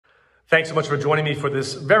Thanks so much for joining me for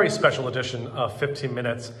this very special edition of 15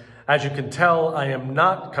 Minutes. As you can tell, I am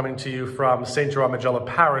not coming to you from St. Jerome Majella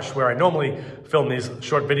Parish, where I normally film these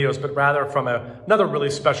short videos, but rather from another really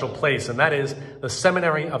special place, and that is the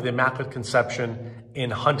Seminary of the Immaculate Conception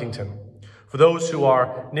in Huntington. For those who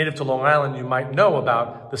are native to Long Island, you might know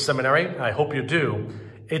about the seminary. I hope you do.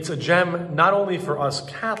 It's a gem not only for us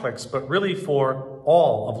Catholics, but really for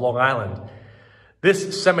all of Long Island.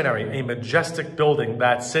 This seminary, a majestic building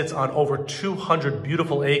that sits on over 200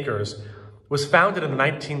 beautiful acres, was founded in the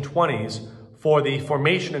 1920s for the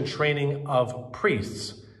formation and training of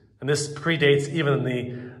priests. And this predates even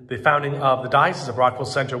the founding of the Diocese of Rockville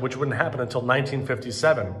Centre, which wouldn't happen until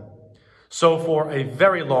 1957. So for a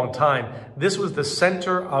very long time, this was the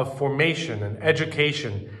center of formation and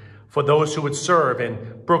education for those who would serve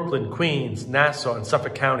in Brooklyn, Queens, Nassau, and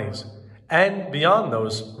Suffolk counties, and beyond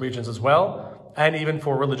those regions as well, and even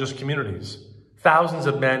for religious communities. Thousands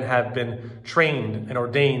of men have been trained and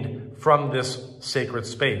ordained from this sacred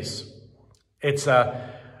space. It's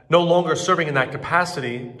no longer serving in that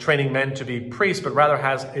capacity, training men to be priests, but rather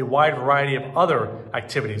has a wide variety of other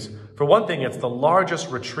activities. For one thing, it's the largest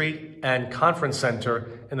retreat and conference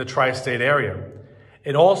center in the tri-state area.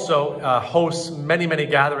 It also hosts many, many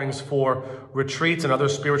gatherings for retreats and other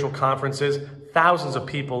spiritual conferences, thousands of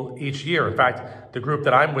people each year. In fact, the group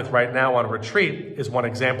that I'm with right now on retreat is one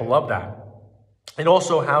example of that. It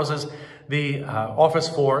also houses the Office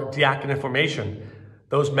for Diaconate Formation,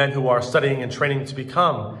 those men who are studying and training to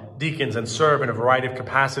become deacons and serve in a variety of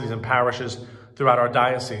capacities and parishes throughout our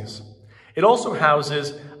diocese. It also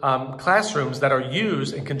houses classrooms that are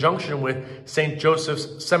used in conjunction with St.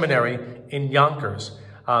 Joseph's Seminary in Yonkers.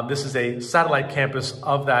 This is a satellite campus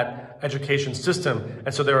of that education system,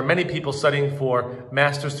 and so there are many people studying for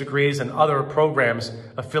master's degrees and other programs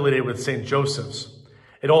affiliated with St. Joseph's.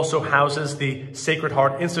 It also houses the Sacred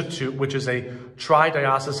Heart Institute, which is a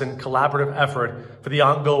tri-diocesan collaborative effort for the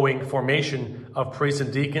ongoing formation of priests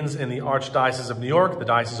and deacons in the Archdiocese of New York, the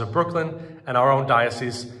Diocese of Brooklyn, and our own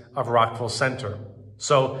Diocese of Rockville Centre.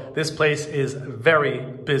 So this place is very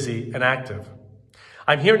busy and active.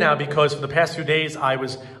 I'm here now because for the past few days I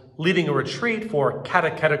was leading a retreat for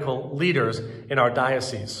catechetical leaders in our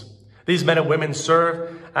diocese. These men and women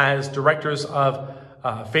serve as directors of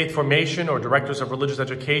faith formation or directors of religious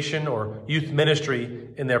education or youth ministry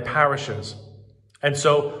in their parishes. And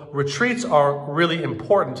so retreats are really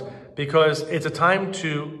important because it's a time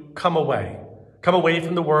to come away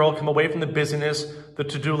from the world, come away from the busyness, the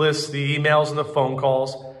to-do lists, the emails and the phone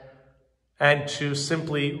calls, and to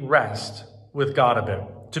simply rest with God a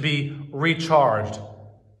bit, to be recharged,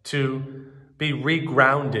 to be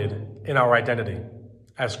regrounded in our identity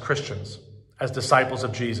as Christians, as disciples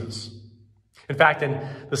of Jesus. In fact, in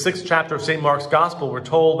the 6th chapter of St. Mark's Gospel, we're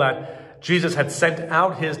told that Jesus had sent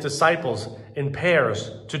out his disciples in pairs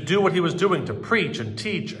to do what he was doing, to preach and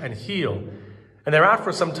teach and heal. And they're out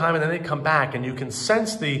for some time and then they come back, and you can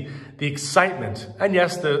sense the excitement and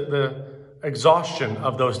yes, the exhaustion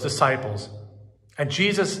of those disciples. And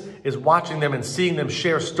Jesus is watching them and seeing them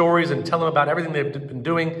share stories and tell them about everything they've been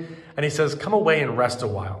doing. And he says, come away and rest a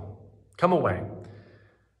while. Come away.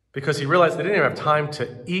 Because he realized they didn't even have time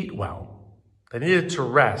to eat well. They needed to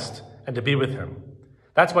rest and to be with him.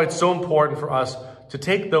 That's why it's so important for us to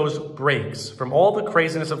take those breaks from all the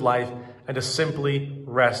craziness of life and to simply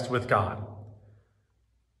rest with God.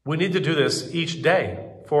 We need to do this each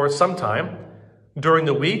day for some time. During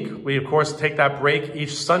the week, we of course take that break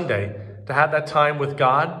each Sunday to have that time with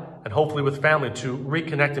God and hopefully with family to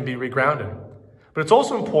reconnect and be regrounded. But it's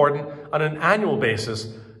also important on an annual basis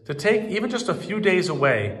to take even just a few days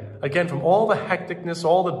away, again, from all the hecticness,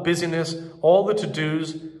 all the busyness, all the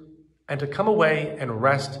to-dos, and to come away and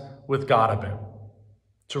rest with God a bit,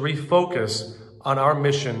 to refocus on our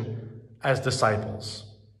mission as disciples.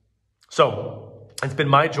 So, it's been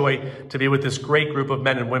my joy to be with this great group of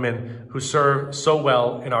men and women who serve so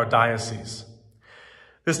well in our diocese.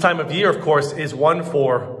 This time of year, of course, is one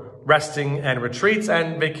for resting and retreats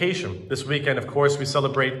and vacation. This weekend, of course, we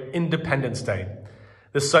celebrate Independence Day.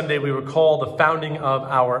 This Sunday, we recall the founding of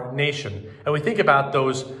our nation. And we think about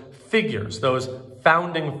those figures, those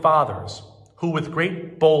founding fathers, who with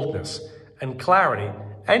great boldness and clarity,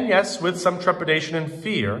 and yes, with some trepidation and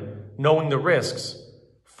fear, knowing the risks,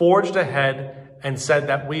 forged ahead and said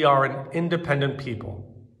that we are an independent people.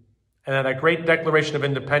 And at that great Declaration of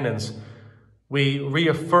Independence, we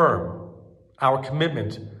reaffirm our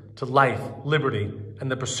commitment to life, liberty, and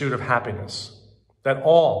the pursuit of happiness, that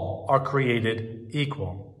all are created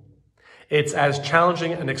equal. It's as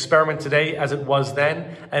challenging an experiment today as it was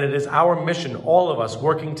then, and it is our mission, all of us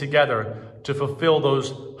working together, to fulfill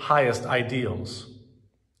those highest ideals.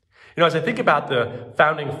 As I think about the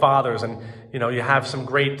founding fathers, and you have some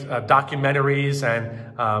great documentaries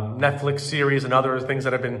and Netflix series and other things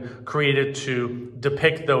that have been created to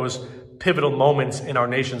depict those pivotal moments in our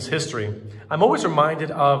nation's history, I'm always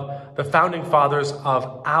reminded of the founding fathers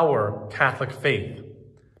of our Catholic faith.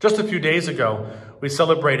 Just a few days ago, we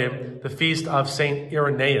celebrated the feast of St.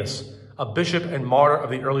 Irenaeus, a bishop and martyr of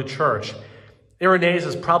the early church. Irenaeus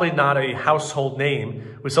is probably not a household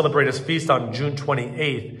name. We celebrate his feast on June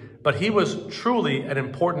 28th. But he was truly an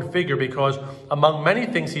important figure because among many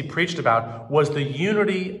things he preached about was the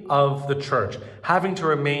unity of the church, having to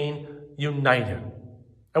remain united.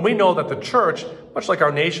 And we know that the church, much like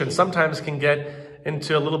our nation, sometimes can get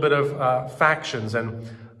into a little bit of factions and,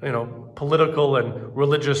 political and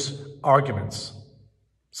religious arguments.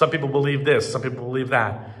 Some people believe this, some people believe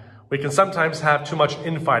that. We can sometimes have too much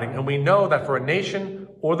infighting, and we know that for a nation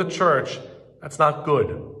or the church, that's not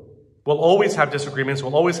good. We'll always have disagreements.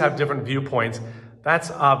 We'll always have different viewpoints. That's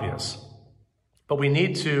obvious. But we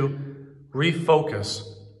need to refocus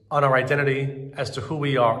on our identity as to who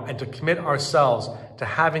we are and to commit ourselves to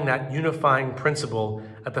having that unifying principle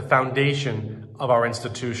at the foundation of our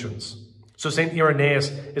institutions. So St. Irenaeus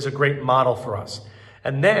is a great model for us.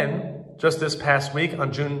 And then, just this past week,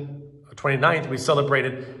 on June 29th, we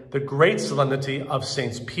celebrated the great solemnity of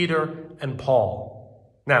Saints Peter and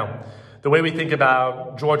Paul. Now, the way we think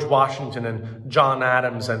about George Washington and John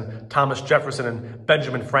Adams and Thomas Jefferson and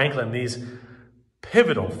Benjamin Franklin, these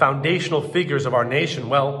pivotal, foundational figures of our nation,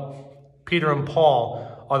 well, Peter and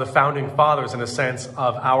Paul are the founding fathers in a sense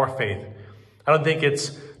of our faith. I don't think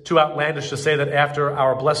it's too outlandish to say that after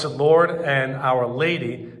our blessed Lord and Our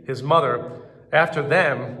Lady, his mother, after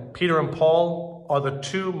them, Peter and Paul are the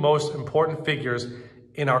two most important figures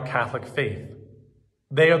in our Catholic faith.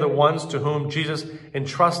 They are the ones to whom Jesus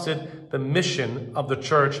entrusted the mission of the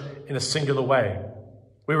church in a singular way.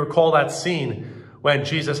 We recall that scene when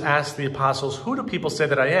Jesus asked the apostles, "Who do people say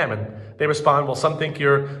that I am?" And they respond, "Well, some think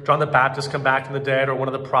you're John the Baptist come back from the dead or one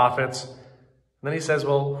of the prophets." And then he says,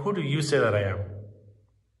 "Well, who do you say that I am?"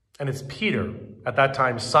 And it's Peter, at that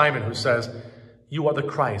time Simon, who says, "You are the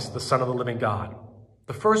Christ, the Son of the living God."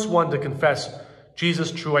 The first one to confess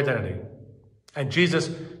Jesus' true identity. And Jesus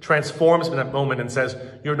transforms him in that moment and says,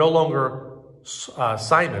 "You're no longer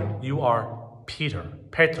Simon, you are Peter,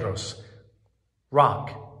 Petros,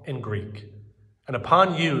 rock in Greek. And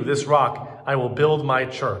upon you, this rock, I will build my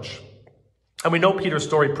church." And we know Peter's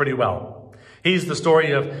story pretty well. He's the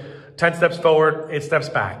story of 10 steps forward, 8 steps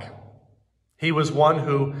back. He was one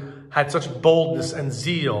who had such boldness and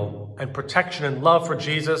zeal and protection and love for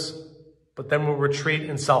Jesus, but then will retreat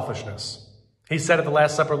in selfishness. He said at the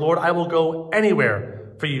Last Supper, "Lord, I will go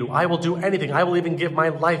anywhere for you. I will do anything. I will even give my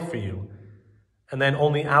life for you." And then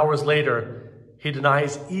only hours later, he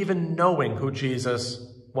denies even knowing who Jesus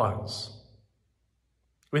was.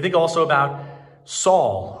 We think also about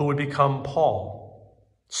Saul, who would become Paul.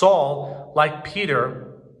 Saul, like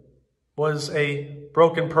Peter, was a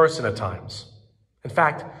broken person at times. In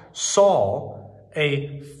fact, Saul,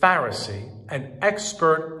 a Pharisee, an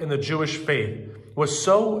expert in the Jewish faith, was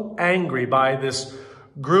so angry by this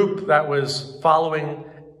group that was following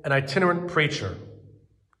an itinerant preacher,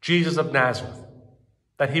 Jesus of Nazareth,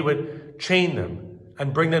 that he would chain them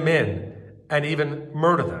and bring them in and even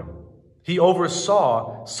murder them. He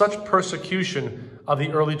oversaw such persecution of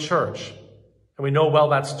the early church. And we know well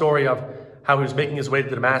that story of how he was making his way to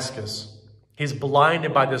Damascus. He's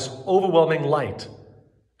blinded by this overwhelming light,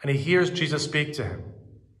 and he hears Jesus speak to him.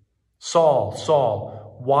 "Saul,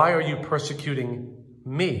 Saul, why are you persecuting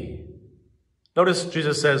me?" Notice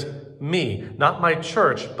Jesus says, "me," not my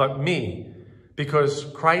church, but me, because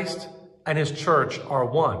Christ and his church are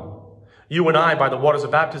one. You and I, by the waters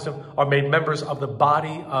of baptism, are made members of the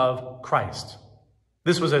body of Christ.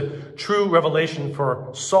 This was a true revelation for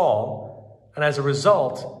Saul, and as a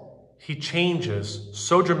result, he changes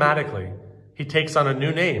so dramatically. He takes on a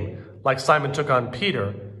new name. Like Simon took on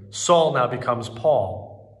Peter, Saul now becomes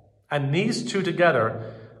Paul. And these two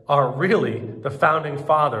together are really the founding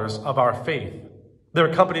fathers of our faith. They're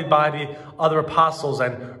accompanied by the other apostles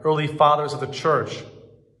and early fathers of the church.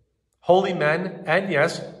 Holy men, and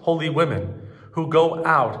yes, holy women, who go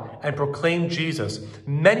out and proclaim Jesus,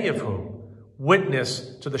 many of whom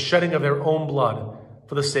witness to the shedding of their own blood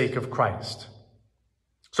for the sake of Christ.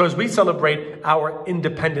 So as we celebrate our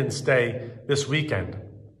Independence Day this weekend,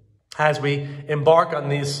 as we embark on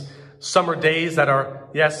these summer days that are,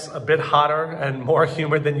 yes, a bit hotter and more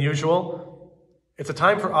humid than usual, it's a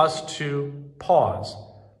time for us to pause,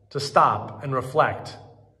 to stop and reflect,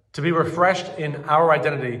 to be refreshed in our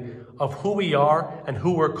identity of who we are and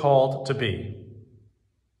who we're called to be.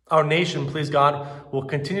 Our nation, please God, will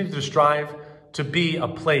continue to strive to be a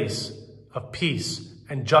place of peace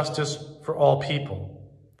and justice for all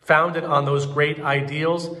people, founded on those great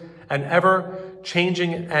ideals and ever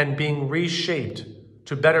changing and being reshaped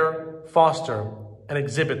to better foster and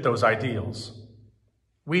exhibit those ideals.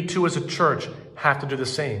 We too as a church have to do the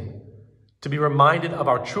same, to be reminded of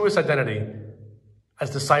our truest identity as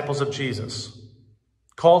disciples of Jesus,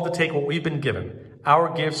 called to take what we've been given,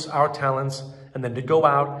 our gifts, our talents, and then to go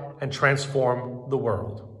out and transform the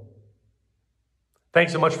world.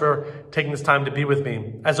 Thanks so much for taking this time to be with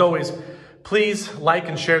me. As always, please like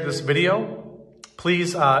and share this video.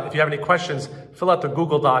 Please, if you have any questions, fill out the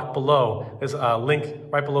Google Doc below. There's a link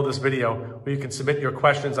right below this video where you can submit your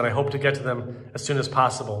questions, and I hope to get to them as soon as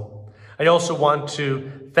possible. I also want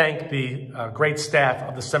to thank the great staff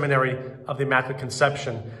of the Seminary of the Immaculate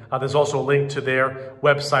Conception. There's also a link to their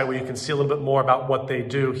website where you can see a little bit more about what they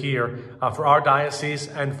do here for our diocese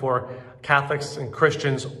and for Catholics and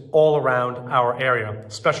Christians all around our area.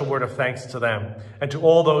 Special word of thanks to them. And to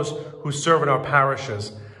all those who serve in our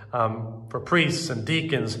parishes, for priests and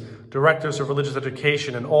deacons, directors of religious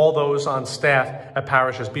education, and all those on staff at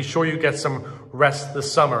parishes. Be sure you get some rest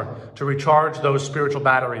this summer to recharge those spiritual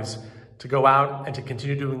batteries, to go out and to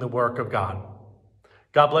continue doing the work of God.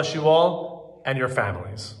 God bless you all and your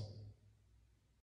families.